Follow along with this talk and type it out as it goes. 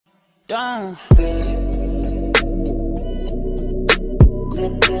Done.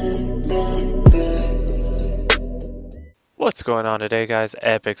 What's going on today, guys?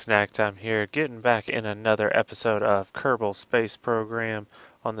 Epic Snack Time here, getting back in another episode of Kerbal Space Program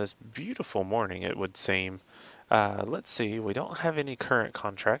on this beautiful morning, it would seem. Let's see, we don't have any current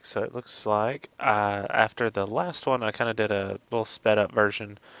contracts, so it looks like after the last one, I kind of did a little sped up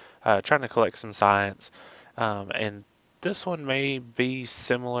version, trying to collect some science. And this one may be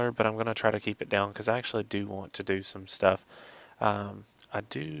similar, but I'm going to try to keep it down because I actually do want to do some stuff.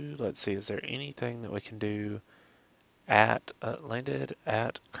 Let's see, is there anything that we can do? Landed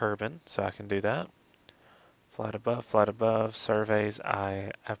at Kerbin, so I can do that. Flight above, surveys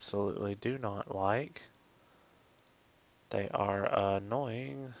I absolutely do not like. They are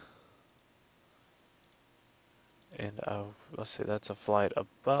annoying. And let's see, that's a flight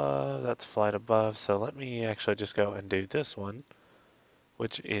above, that's flight above, so let me actually just go and do this one,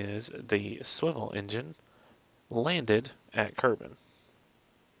 which is the swivel engine landed at Kerbin.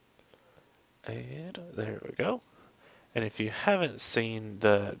 And there we go. And if you haven't seen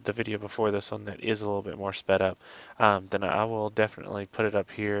the video before this one that is a little bit more sped up, then I will definitely put it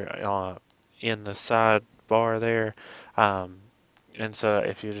up here in the sidebar there. Um, and so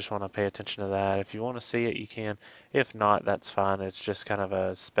if you just want to pay attention to that, if you want to see it, you can. If not, that's fine. It's just kind of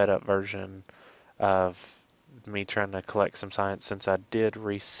a sped up version of me trying to collect some science since I did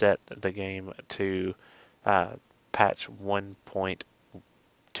reset the game to uh, patch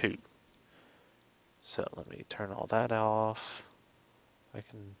 1.2. So let me turn all that off. I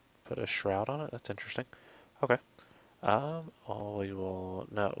can put a shroud on it. That's interesting. Okay. No,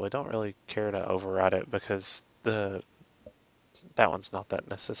 we don't really care to override it because that one's not that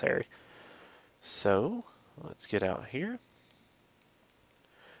necessary. So let's get out here.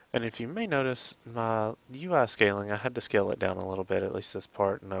 And if you may notice my UI scaling, I had to scale it down a little bit, at least this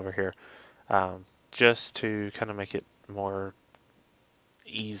part and over here, just to kind of make it more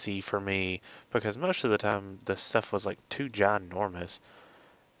easy for me because most of the time this stuff was like too ginormous.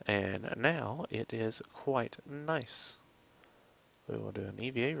 And now it is quite nice. We will do an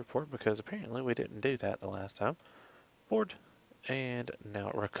EVA report because apparently we didn't do that the last time. Board, and now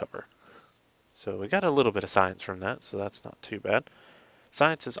recover. So we got a little bit of science from that, so that's not too bad.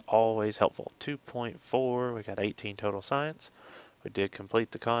 Science is always helpful. 2.4, we got 18 total science. We did complete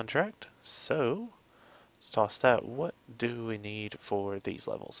the contract, so let's toss that. What do we need for these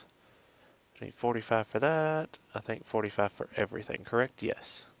levels? We need 45 for that. I think 45 for everything, correct?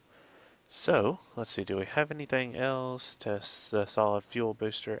 Yes. So, let's see, do we have anything else? Test the solid fuel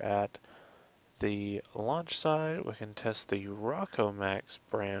booster at the launch side. We can test the Rockomax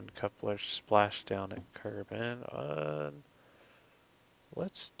brand coupler splashdown at Kerbin.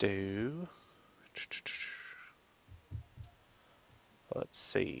 Let's do. Let's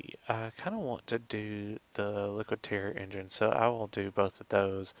see. I kind of want to do the liquid terror engine, so I will do both of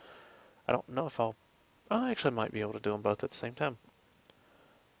those. I don't know if I actually might be able to do them both at the same time.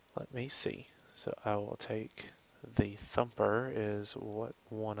 Let me see. So I will take the Thumper is what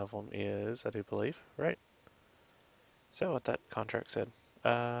one of them is, I do believe, right? Is that what that contract said?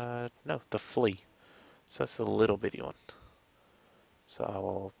 No, the Flea. So that's the little bitty one. So I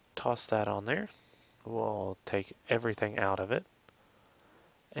will toss that on there. We'll take everything out of it.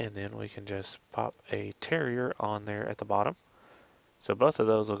 And then we can just pop a Terrier on there at the bottom. So both of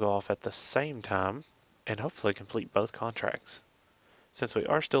those will go off at the same time and hopefully complete both contracts. Since we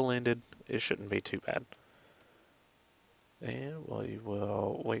are still landed, it shouldn't be too bad. And we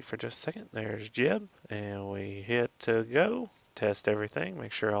will wait for just a second. There's Jeb, and we hit to go. Test everything,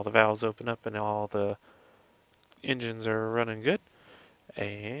 make sure all the valves open up and all the engines are running good.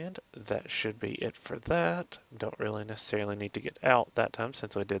 And that should be it for that. Don't really necessarily need to get out that time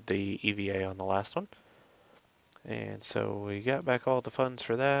since we did the EVA on the last one. And so we got back all the funds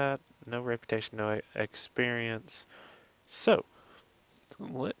for that. No reputation, no experience. So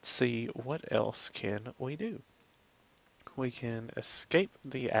let's see what else can we do. We can escape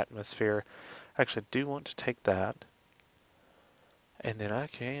the atmosphere. I actually do want to take that. And then I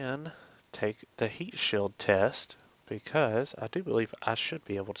can take the heat shield test because I do believe I should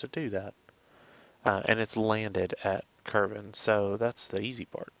be able to do that. And it's landed at Kerbin, so that's the easy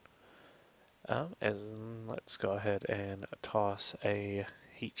part. And let's go ahead and toss a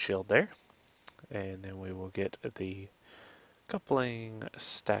heat shield there. And then we will get the coupling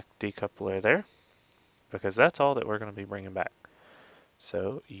stack decoupler there because that's all that we're going to be bringing back.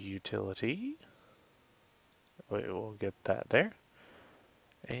 So utility, we will get that there.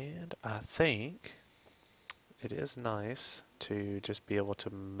 And I think it is nice to just be able to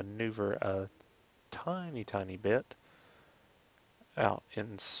maneuver a tiny bit out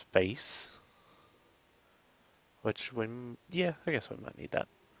in space, which yeah, I guess we might need that.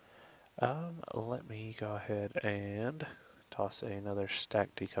 Let me go ahead and toss another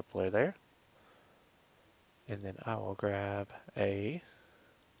stack decoupler there. And then I will grab a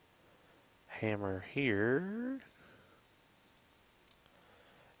hammer here.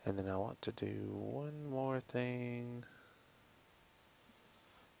 And then I want to do one more thing.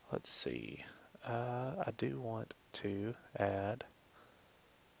 Let's see. I do want to add.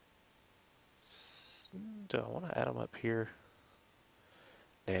 Do I want to add them up here?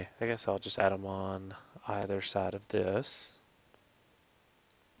 Yeah, I guess I'll just add them on either side of this.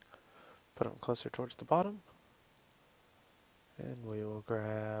 Put them closer towards the bottom. And we will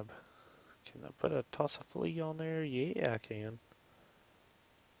grab. Can I put a toss of flea on there? Yeah, I can.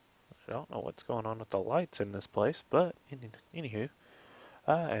 I don't know what's going on with the lights in this place, but anywho.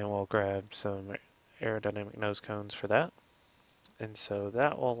 And we'll grab some aerodynamic nose cones for that. And so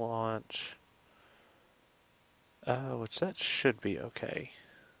that will launch, which that should be okay.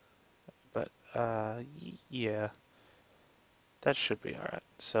 But yeah, that should be alright.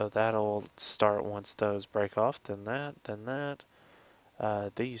 So that'll start once those break off, then that, then that.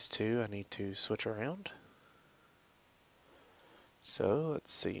 These two I need to switch around. So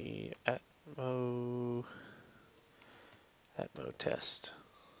let's see, Atmo test.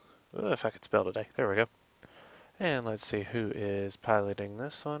 Ooh, if I could spell today, there we go. And let's see who is piloting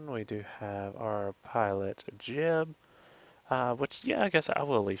this one. We do have our pilot Jeb, which yeah, I guess I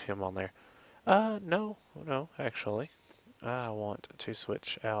will leave him on there. No, actually, I want to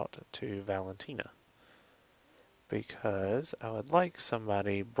switch out to Valentina because I would like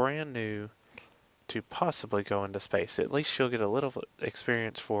somebody brand new to possibly go into space. At least she'll get a little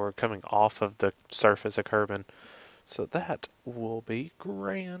experience for coming off of the surface of Kerbin. So that will be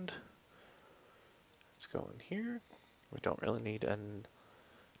grand. Let's go in here. We don't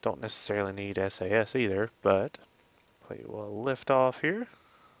necessarily need SAS either, but we will lift off here.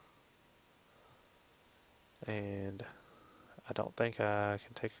 And I don't think I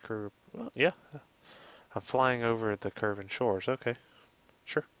can take a crew. Well, yeah, I'm flying over the Kerbin shores. Okay,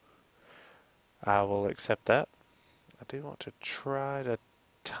 sure. I will accept that. I do want to try to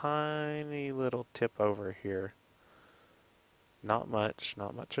tiny little tip over here. Not much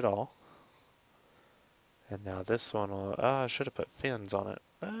at all. And now this one will, I should have put fins on it.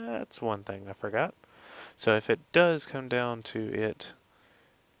 That's one thing I forgot. So if it does come down to it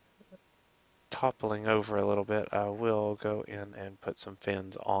toppling over a little bit, I will go in and put some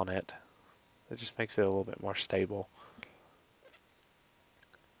fins on it. It just makes it a little bit more stable.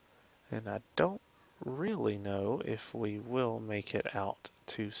 And I don't really know if we will make it out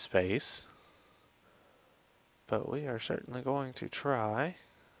to space, but we are certainly going to try.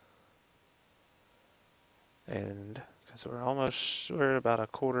 And because we're about a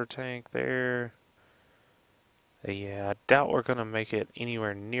quarter tank there. Yeah, I doubt we're going to make it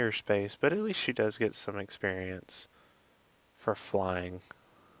anywhere near space, but at least she does get some experience for flying.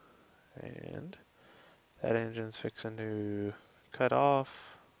 And that engine's fixing to cut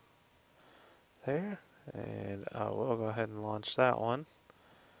off there. And I will go ahead and launch that one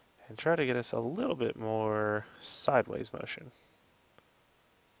and try to get us a little bit more sideways motion.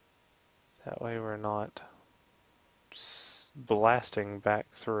 That way we're not blasting back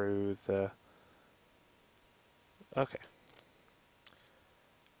through the... Okay.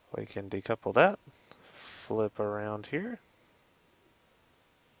 We can decouple that, flip around here.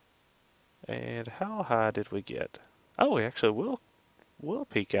 And how high did we get? Oh, we actually will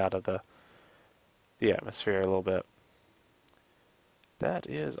peek out of the atmosphere a little bit. That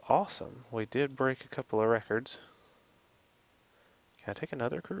is awesome. We did break a couple of records. Can I take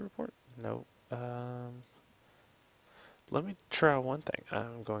another crew report? No. Let me try one thing.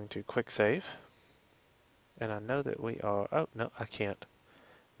 I'm going to quick save. And I know that we are... Oh, no, I can't.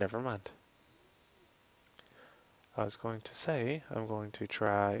 Never mind. I was going to say I'm going to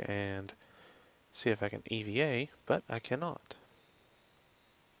try and see if I can EVA, but I cannot.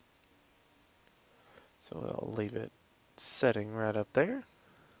 So we'll leave it setting right up there.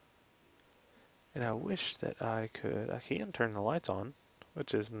 And I wish that I can turn the lights on,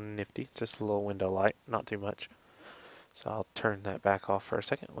 which is nifty, just a little window light, not too much. So I'll turn that back off for a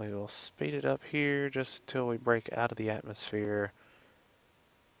second. We will speed it up here just till we break out of the atmosphere.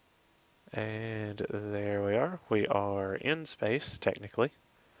 And there we are. We are in space, technically.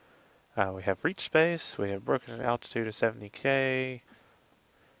 We have reached space, we have broken an altitude of 70K,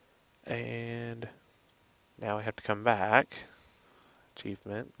 and now we have to come back.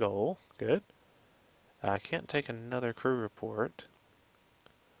 Achievement, goal, good. I can't take another crew report.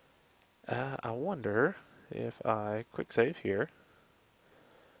 I wonder if I quick save here.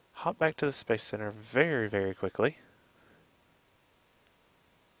 hop back to the Space Center very, very quickly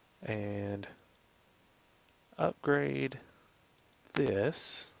and upgrade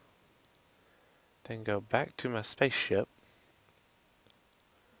this, then go back to my spaceship.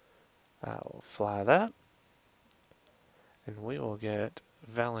 I will fly that, and we will get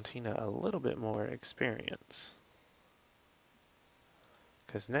Valentina a little bit more experience,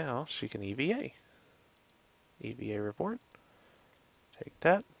 because now she can EVA. EVA report, take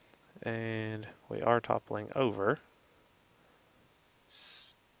that, and we are toppling over.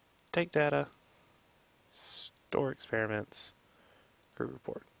 Take data, store experiments, crew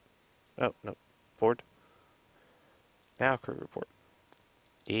report. Oh, no, board. Now crew report.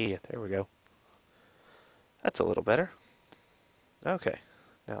 Yeah, there we go. That's a little better. Okay,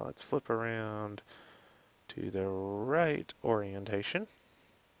 now let's flip around to the right orientation.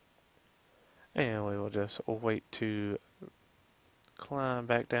 And we will just wait to climb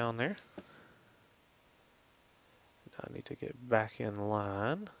back down there. I need to get back in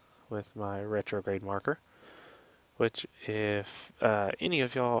line with my retrograde marker, which if any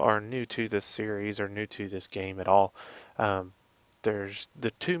of y'all are new to this series or new to this game at all, there's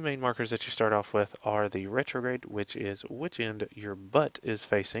the two main markers that you start off with are the retrograde, which is which end your butt is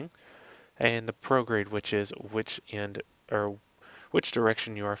facing, and the prograde, which is which end or which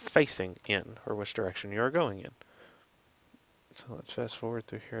direction you are facing in, or which direction you are going in. So let's fast forward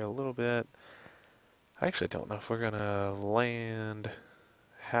through here a little bit. I actually don't know if we're going to land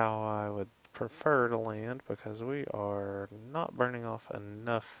how I would prefer to land because we are not burning off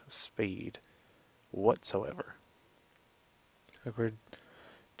enough speed whatsoever. Like we're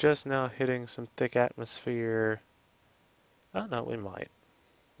just now hitting some thick atmosphere. Oh no, we might.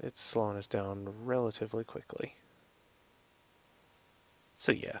 It's slowing us down relatively quickly.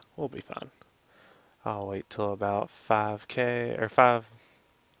 So yeah, we'll be fine. I'll wait till about 5k or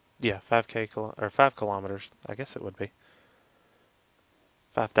 5k or 5 kilometers. I guess it would be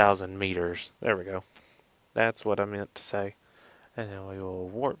 5,000 meters. There we go. That's what I meant to say. And then we will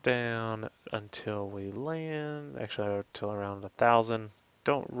warp down until we land. Actually, until around 1,000.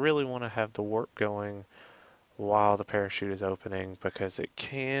 Don't really want to have the warp going while the parachute is opening because it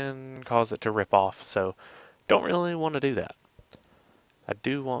can cause it to rip off. So don't really want to do that. I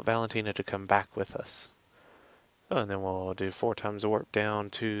do want Valentina to come back with us. Oh, and then we'll do 4 times the warp down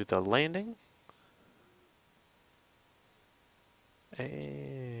to the landing.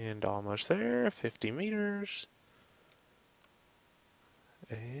 And almost there, 50 meters.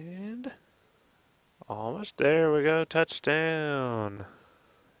 And almost there we go, touchdown.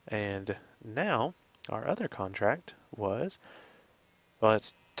 And now our other contract was, well,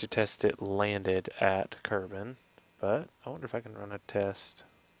 it's to test it landed at Kerbin, but I wonder if I can run a test.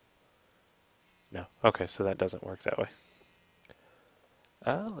 No, okay, so that doesn't work that way.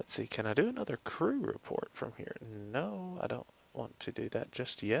 Let's see, can I do another crew report from here? No, I don't want to do that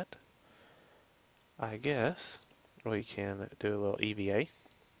just yet. I guess we can do a little EVA.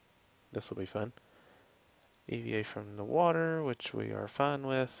 This will be fun. EVA from the water, which we are fine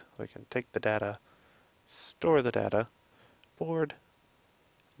with. We can take the data, store the data, board,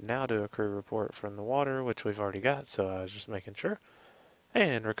 now do a crew report from the water, which we've already got, so I was just making sure.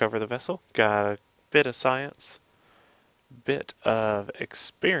 And recover the vessel. Got a bit of science, bit of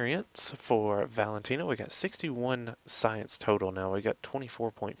experience for Valentina. We got 61 science total now. We got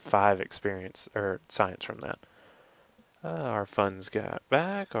 24.5 experience, or science from that. Our funds got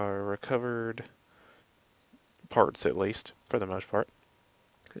back, our recovered parts at least, for the most part.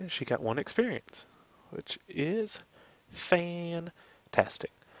 And she got 1 experience, which is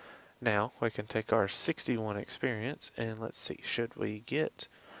fantastic. Now we can take our 61 experience and let's see, should we get,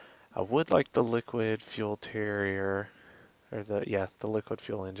 I would like the liquid fuel carrier, or the liquid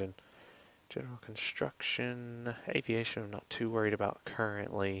fuel engine. General construction, aviation I'm not too worried about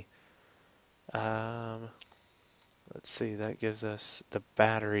currently. Um, let's see, that gives us the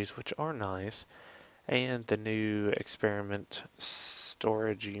batteries, which are nice, and the new experiment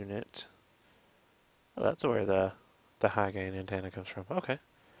storage unit. Oh, that's where the high gain antenna comes from. Okay.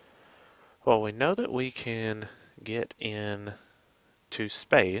 Well, we know that we can get in to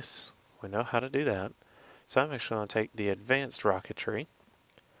space. We know how to do that. So I'm actually going to take the advanced rocketry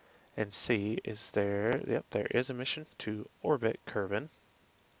and see, yep, there is a mission to orbit Kerbin.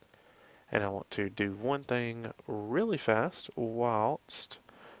 And I want to do one thing really fast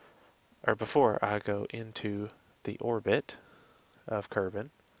before I go into the orbit of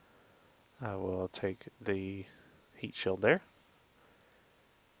Kerbin. I will take the heat shield there,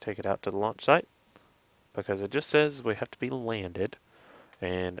 take it out to the launch site, because it just says we have to be landed,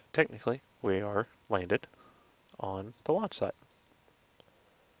 and technically we are landed on the launch site.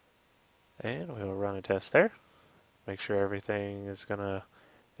 And we will run a test there. Make sure everything is going to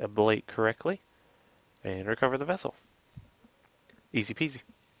ablate correctly and recover the vessel. Easy peasy.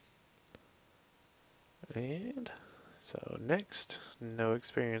 And so next, no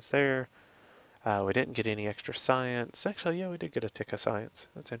experience there. We didn't get any extra science. Actually, yeah, we did get a tick of science.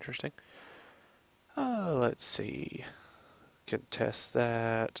 That's interesting. Let's see. Can test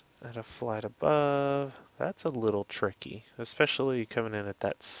that at a flight above. That's a little tricky, especially coming in at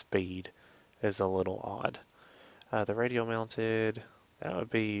that speed is a little odd. The radio mounted, that would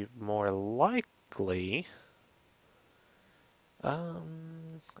be more likely.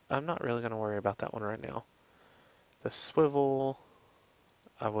 I'm not really going to worry about that one right now. The swivel,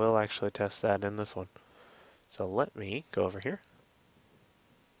 I will actually test that in this one. So let me go over here.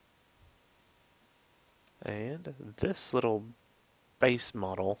 And this little base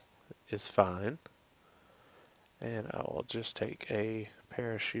model is fine. And I will just take a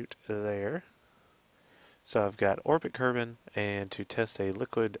parachute there. So I've got orbit Kerbin and to test a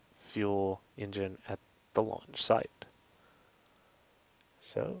liquid fuel engine at the launch site.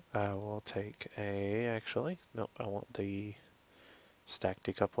 So I will take actually, no, I want the stack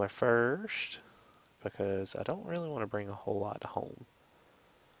decoupler first because I don't really want to bring a whole lot home.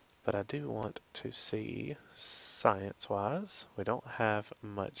 But I do want to see science-wise. We don't have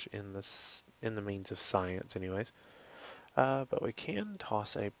much in the means of science anyways. But we can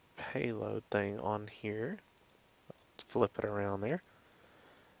toss a payload thing on here. Flip it around there.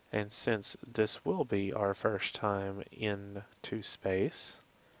 And since this will be our first time into space,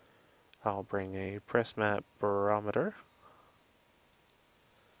 I'll bring a press map barometer,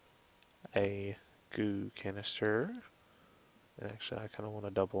 a goo canister, and actually I kind of want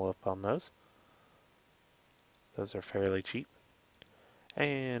to double up on those. Those are fairly cheap.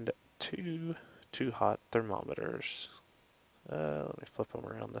 And two too hot thermometers. Let me flip them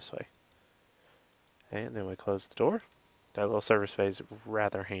around this way. And then we close the door. That little service bay is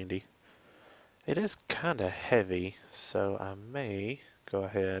rather handy. It is kind of heavy, so I may go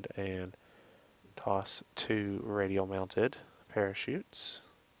ahead and toss two radial mounted parachutes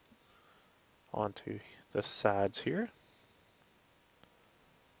onto the sides here.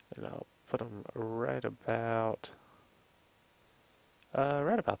 And I'll put them right about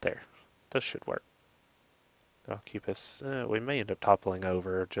there. This should work. I'll keep us, we may end up toppling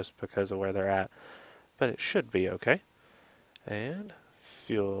over just because of where they're at, but it should be okay. And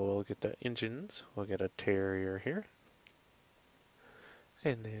fuel, we'll get the engines, we'll get a Terrier here.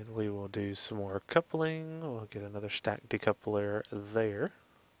 And then we will do some more coupling, we'll get another stack decoupler there.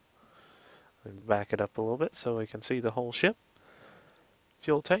 And back it up a little bit so we can see the whole ship.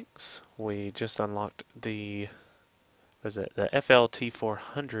 Fuel tanks, we just unlocked the FLT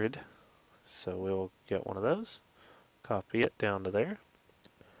 400, so we'll get one of those, copy it down to there.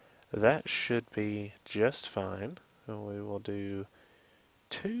 That should be just fine. And we will do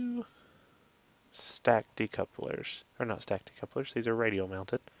two stack decouplers, or not stack decouplers, these are radial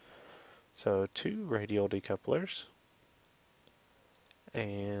mounted. So two radial decouplers,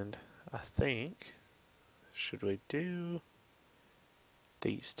 and I think, should we do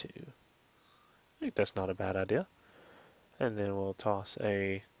these two? I think that's not a bad idea. And then we'll toss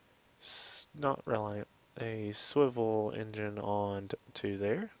a not reliant a swivel engine on to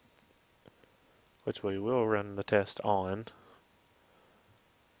there, which we will run the test on.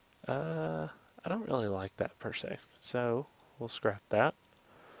 I don't really like that per se, so we'll scrap that.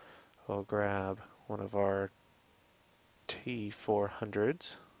 We'll grab one of our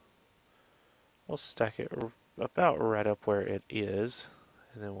T400s. We'll stack it about right up where it is,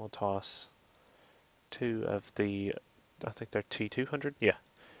 and then we'll toss two of the, I think they're T200? Yeah,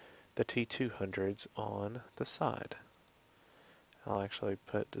 the T200s on the side. I'll actually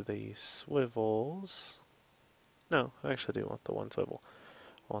put the swivels. No, I actually do want the one swivel.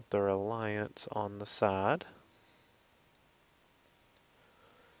 I want the Reliance on the side.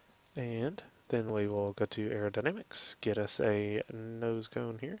 And then we will go to aerodynamics, get us a nose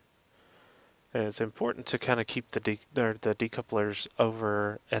cone here. And it's important to kind of keep the decouplers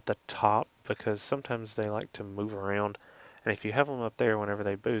over at the top because sometimes they like to move around. And if you have them up there whenever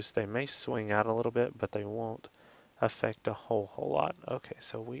they boost, they may swing out a little bit, but they won't affect a whole lot. Okay,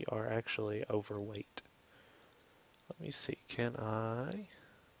 so we are actually overweight. Let me see, can I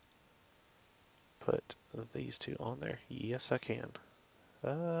put these two on there? Yes, I can.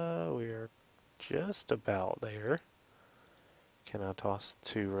 We're just about there. Can I toss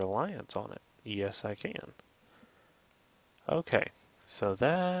two Reliance on it? Yes, I can. Okay, so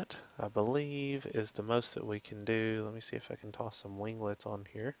that, I believe, is the most that we can do. Let me see if I can toss some winglets on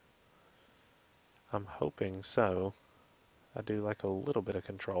here. I'm hoping so. I do like a little bit of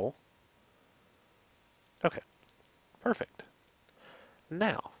control. Okay, perfect.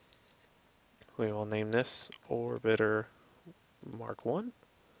 Now, we will name this Orbiter Mark 1.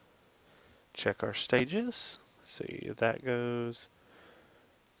 Check our stages. See, that goes,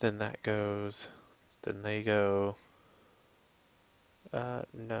 then that goes, then they go.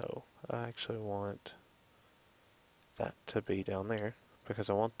 No, I actually want that to be down there because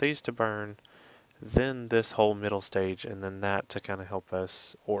I want these to burn, then this whole middle stage, and then that to kind of help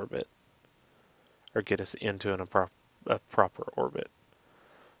us orbit or get us into a proper orbit.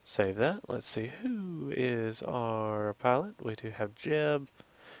 Save that. Let's see, who is our pilot? We do have Jeb.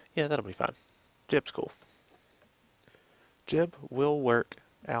 Yeah, that'll be fine. Jeb's cool. Jeb will work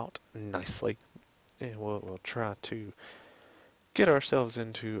out nicely, and we'll try to get ourselves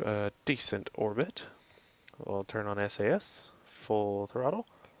into a decent orbit. We'll turn on SAS, full throttle,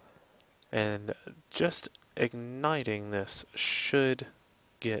 and just igniting this should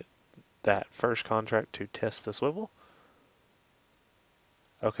get that first contract to test the swivel.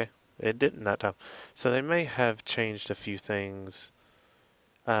 Okay, it didn't that time. So they may have changed a few things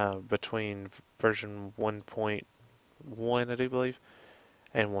between version 1.1, I do believe,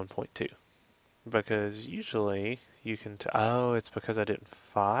 and 1.2. Because usually you can, oh, it's because I didn't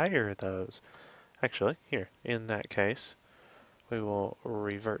fire those. Actually, here, in that case, we will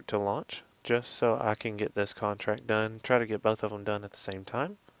revert to launch just so I can get this contract done. Try to get both of them done at the same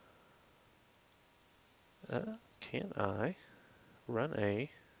time. Can I run a,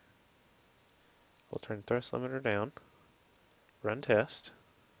 we'll turn thrust limiter down, run test,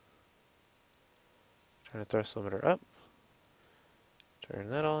 turn the thrust limiter up, turn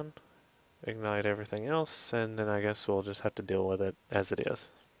that on, ignite everything else, and then I guess we'll just have to deal with it as it is.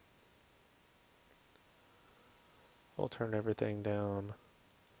 We'll turn everything down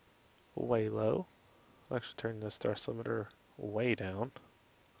way low. I'll actually turn this thrust limiter way down,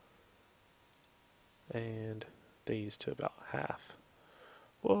 and these to about half.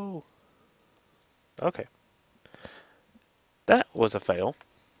 Whoa. Okay. That was a fail,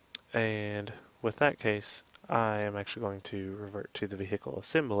 and with that case, I am actually going to revert to the vehicle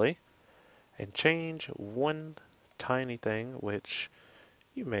assembly and change one tiny thing, which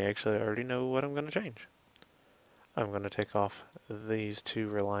you may actually already know what I'm going to change. I'm going to take off these two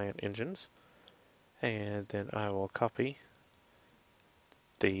Reliant engines, and then I will copy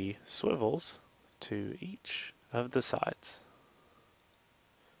the swivels to each of the sides.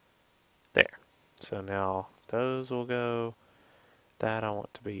 There. So now those will go. That I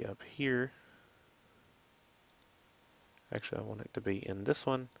want to be up here. Actually, I want it to be in this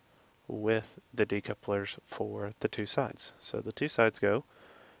one with the decouplers for the two sides. So the two sides go,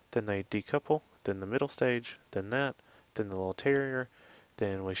 then they decouple, then the middle stage, then that, then the little terrier,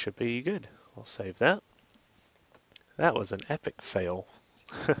 then we should be good. We'll save that. That was an epic fail.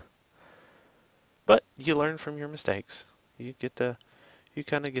 But you learn from your mistakes. You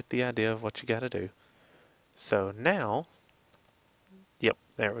kind of get the idea of what you got to do. So now, yep,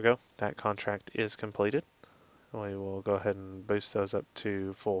 there we go. That contract is completed. We will go ahead and boost those up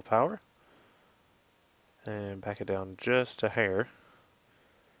to full power and back it down just a hair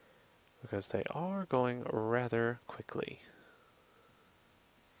because they are going rather quickly.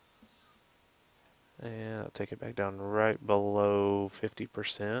 And I'll take it back down right below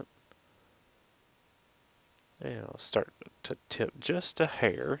 50%. And I'll start to tip just a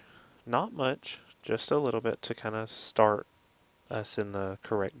hair, not much, just a little bit to kind of start us in the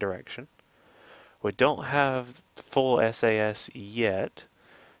correct direction. We don't have full SAS yet,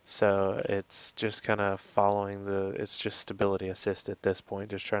 so it's just kind of following it's just stability assist at this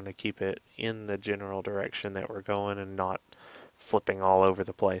point, just trying to keep it in the general direction that we're going and not flipping all over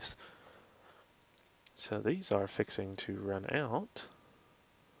the place. So these are fixing to run out,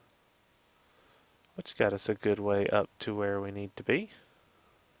 which got us a good way up to where we need to be.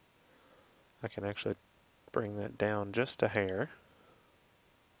 I can actually bring that down just a hair.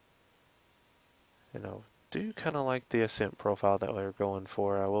 And I do kind of like the ascent profile that we're going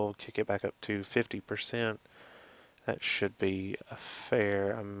for. I will kick it back up to 50%. That should be a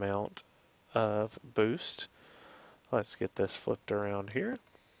fair amount of boost. Let's get this flipped around here.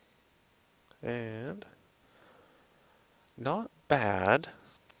 And not bad,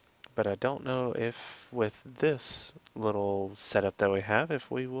 but I don't know if with this little setup that we have,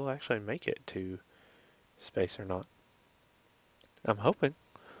 if we will actually make it to space or not. I'm hoping,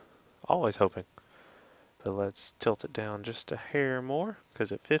 always hoping. But let's tilt it down just a hair more,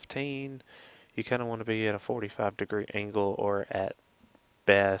 because at 15, you kind of want to be at a 45-degree angle or at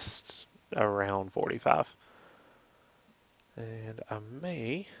best around 45. And I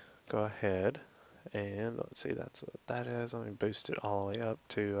may go ahead and let's see, that's what that is. Let me boost it all the way up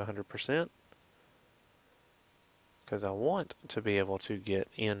to 100%. because I want to be able to get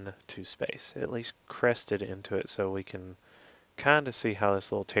into space, at least crested into it, so we can kind of see how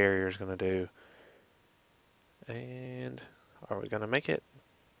this little terrier is going to do. And are we going to make it?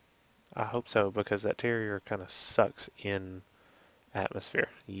 I hope so, because that terrier kind of sucks in atmosphere.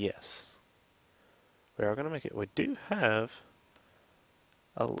 Yes, we are going to make it. We do have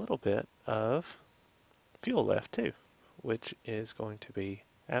a little bit of fuel left too, which is going to be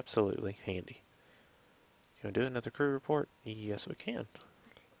absolutely handy. Can we do another crew report? Yes, we can.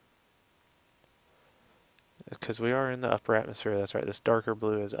 Because we are in the upper atmosphere, that's right. This darker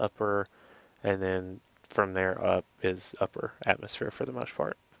blue is upper, and then from there up is upper atmosphere for the most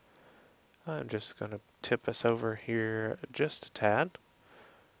part. I'm just going to tip us over here just a tad.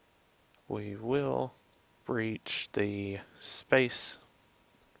 We will reach the space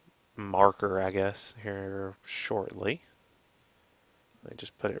marker, I guess, here shortly. Let me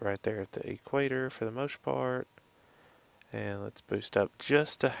just put it right there at the equator for the most part. And let's boost up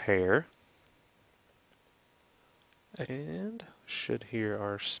just a hair. And should hear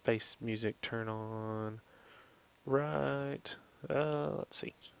our space music turn on right. Let's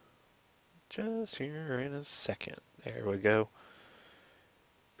see. Just here in a second. There we go.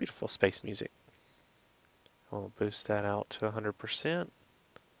 Beautiful space music. We'll boost that out to 100%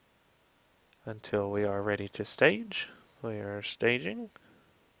 until we are ready to stage. We are staging.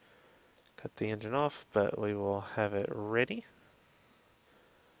 Cut the engine off, but we will have it ready.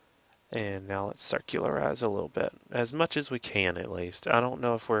 And now let's circularize a little bit, as much as we can at least. I don't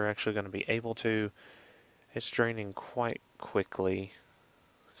know if we're actually going to be able to. It's draining quite quickly,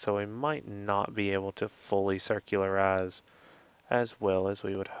 so we might not be able to fully circularize as well as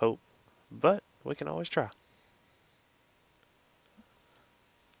we would hope, but we can always try.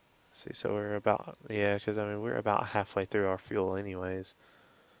 See, so we're about, yeah, because I mean, we're about halfway through our fuel anyways.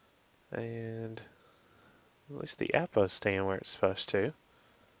 And at least the APO's staying where it's supposed to.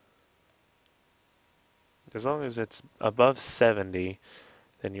 As long as it's above 70,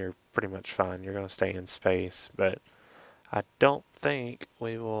 then you're pretty much fine. You're going to stay in space, but I don't think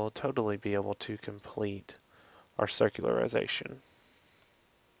we will totally be able to complete our circularization.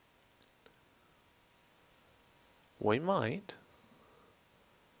 We might,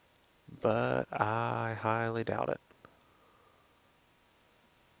 but I highly doubt it.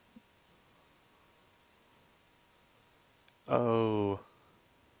 Oh,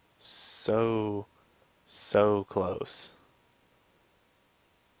 so close.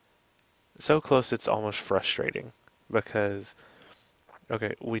 So close it's almost frustrating because,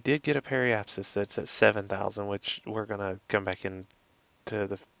 okay, we did get a periapsis that's at 7,000, which we're going to come back into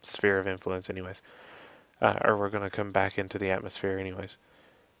the sphere of influence anyways. Or we're going to come back into the atmosphere anyways.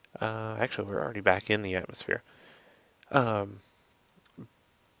 Actually, we're already back in the atmosphere. Um,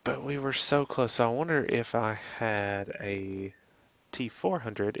 but we were so close. So I wonder if I had a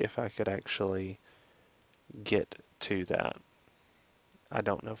T400, if I could actually get to that. I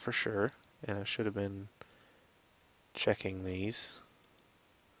don't know for sure, and I should have been checking these.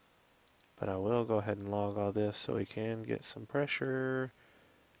 But I will go ahead and log all this so we can get some pressure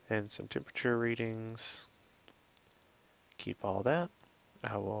and some temperature readings. Keep all that.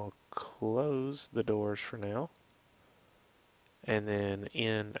 I will close the doors for now. And then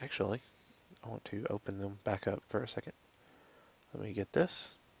actually, I want to open them back up for a second. Let me get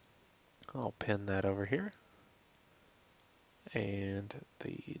this. I'll pin that over here. And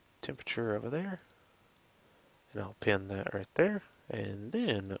the temperature over there. And I'll pin that right there. And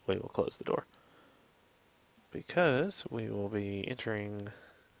then we will close the door. Because we will be entering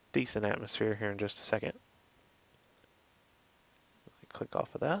decent atmosphere here in just a second. Click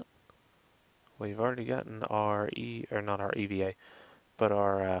off of that. We've already gotten our or not our EVA, but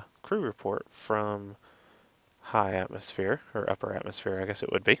our crew report from high atmosphere, or upper atmosphere, I guess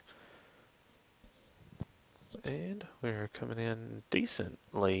it would be. And we're coming in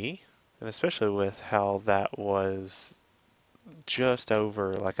decently, and especially with how that was just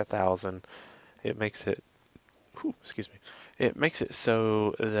over like 1,000, it makes it, excuse me, it makes it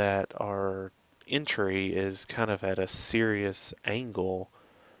so that our entry is kind of at a serious angle,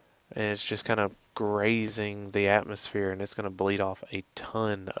 and it's just kind of grazing the atmosphere, and it's going to bleed off a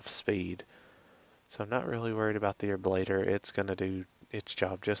ton of speed. So I'm not really worried about the ablator. It's going to do its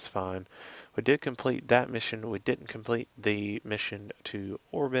job just fine. We did complete that mission. We didn't complete the mission to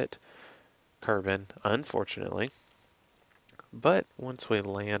orbit Kerbal, unfortunately. But once we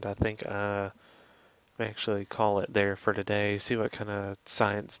land, I think I may actually call it there for today. See what kind of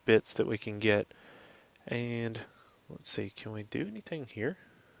science bits that we can get. And let's see, can we do anything here?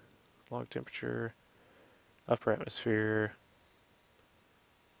 Log temperature, upper atmosphere.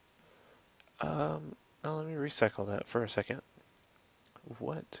 Now let me recycle that for a second.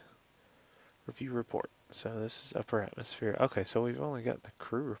 What? Review report. So this is upper atmosphere. Okay, so we've only got the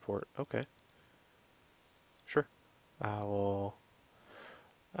crew report. Okay, sure. I will.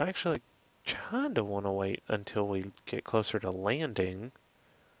 I actually kind of want to wait until we get closer to landing,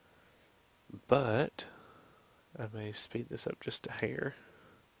 but I may speed this up just a hair.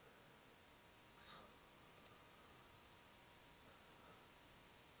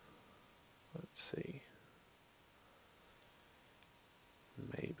 Let's see.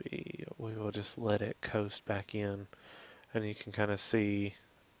 Maybe we will just let it coast back in, and you can kind of see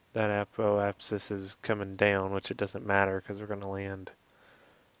that apoapsis is coming down, which it doesn't matter because we're going to land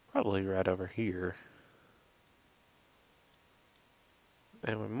probably right over here.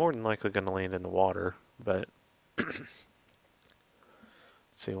 And we're more than likely going to land in the water, but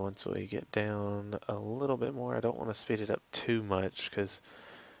see, once we get down a little bit more, I don't want to speed it up too much because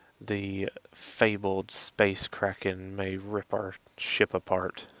the fabled space kraken may rip our ship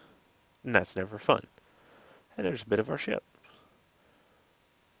apart, and that's never fun. And there's a bit of our ship.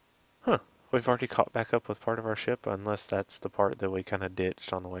 Huh, we've already caught back up with part of our ship, unless that's the part that we kind of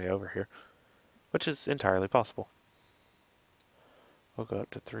ditched on the way over here, which is entirely possible. We'll go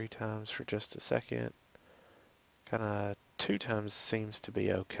up to 3 times for just a second. Kind of 2 times seems to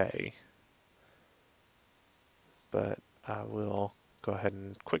be okay, but I will go ahead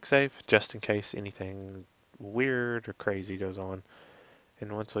and quick save just in case anything weird or crazy goes on.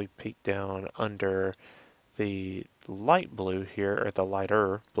 And once we peek down under the light blue here, or the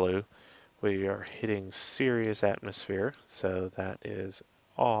lighter blue, we are hitting serious atmosphere, so that is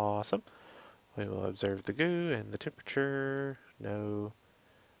awesome. We will observe the goo and the temperature. No,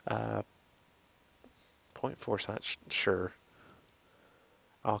 uh, 0.4 science, sure.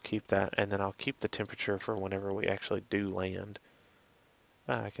 I'll keep that, and then I'll keep the temperature for whenever we actually do land.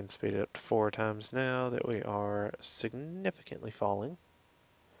 I can speed it up to 4 times now that we are significantly falling.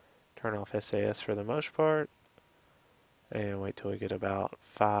 Turn off SAS for the most part, and wait till we get about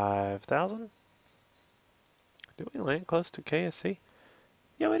 5,000. Did we land close to KSC?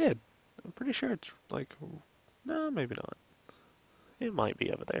 Yeah, we did. I'm pretty sure it's like, no, maybe not. It might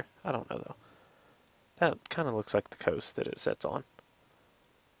be over there. I don't know though. That kind of looks like the coast that it sets on.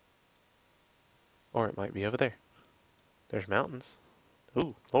 Or it might be over there. There's mountains.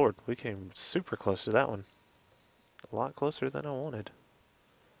 Ooh, Lord, we came super close to that one. A lot closer than I wanted.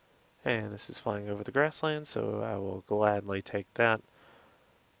 And this is flying over the grassland, so I will gladly take that.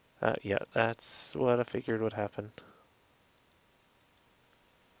 Yeah, that's what I figured would happen.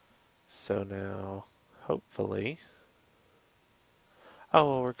 So now, hopefully... Oh,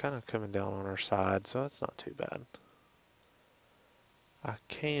 well, we're kind of coming down on our side, so that's not too bad. I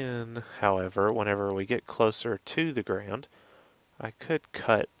can, however, whenever we get closer to the ground, I could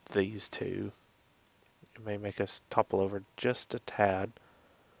cut these two. It may make us topple over just a tad,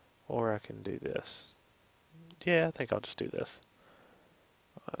 or I can do this. Yeah, I think I'll just do this.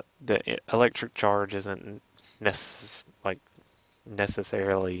 The electric charge isn't like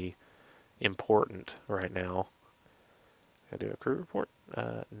necessarily important right now. I do a crew report?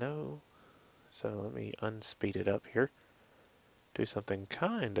 No. So let me unspeed it up here. Do something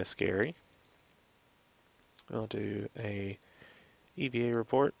kinda scary. I'll do a EVA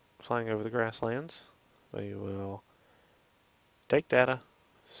report flying over the grasslands. We will take data,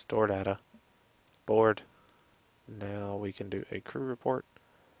 store data, board. Now we can do a crew report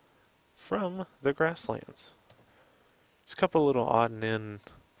from the grasslands. Just a couple little odd and end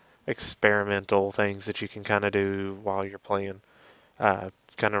experimental things that you can kind of do while you're playing.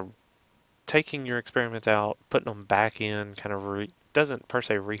 Kind of taking your experiments out, putting them back in, kind of doesn't per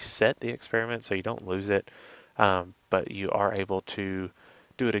se reset the experiment, so you don't lose it, but you are able to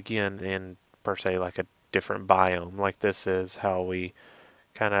do it again in per se like a different biome. Like this is how we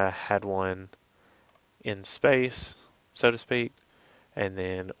kind of had one in space, so to speak, and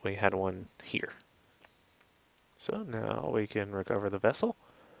then we had one here. So now we can recover the vessel,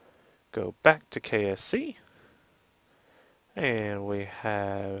 go back to KSC, and we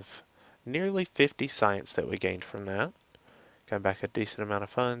have nearly 50 science that we gained from that. Got back a decent amount of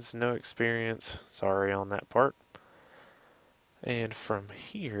funds, no experience, sorry on that part. And from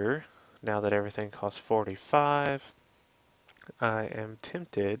here, now that everything costs 45, I am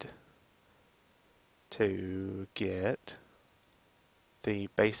tempted to get the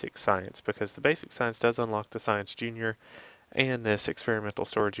basic science because the basic science does unlock the science junior and this experimental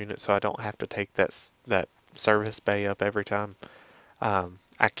storage unit, so I don't have to take that service bay up every time.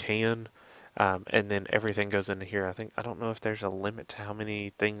 I can, and then everything goes into here. I don't know if there's a limit to how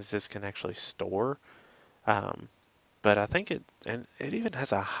many things this can actually store. Um, but I think it even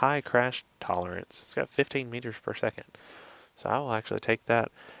has a high crash tolerance. It's got 15 meters per second. So I will actually take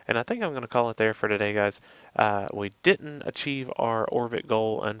that. And I think I'm going to call it there for today, guys. We didn't achieve our orbit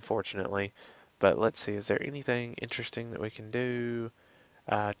goal, unfortunately. But let's see, is there anything interesting that we can do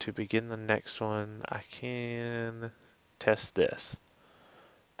to begin the next one? I can test this.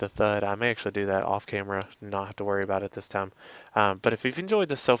 The thud. I may actually do that off camera, not have to worry about it this time. But if you've enjoyed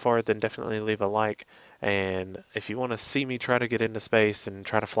this so far, then definitely leave a like. And if you want to see me try to get into space and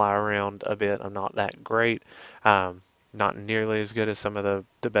try to fly around a bit, I'm not that great. Not nearly as good as some of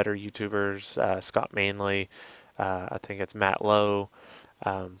the better YouTubers, Scott Manley, I think it's Matt Lowe,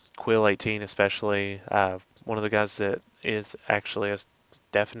 Quill18 especially. One of the guys that is actually a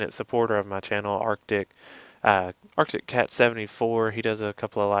definite supporter of my channel, Arctic Cat 74. He does a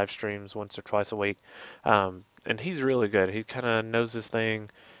couple of live streams once or twice a week, and he's really good. He kind of knows his thing.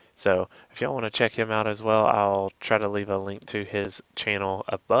 So if y'all want to check him out as well, I'll try to leave a link to his channel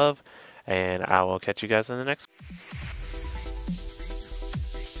above, and I will catch you guys in the next one.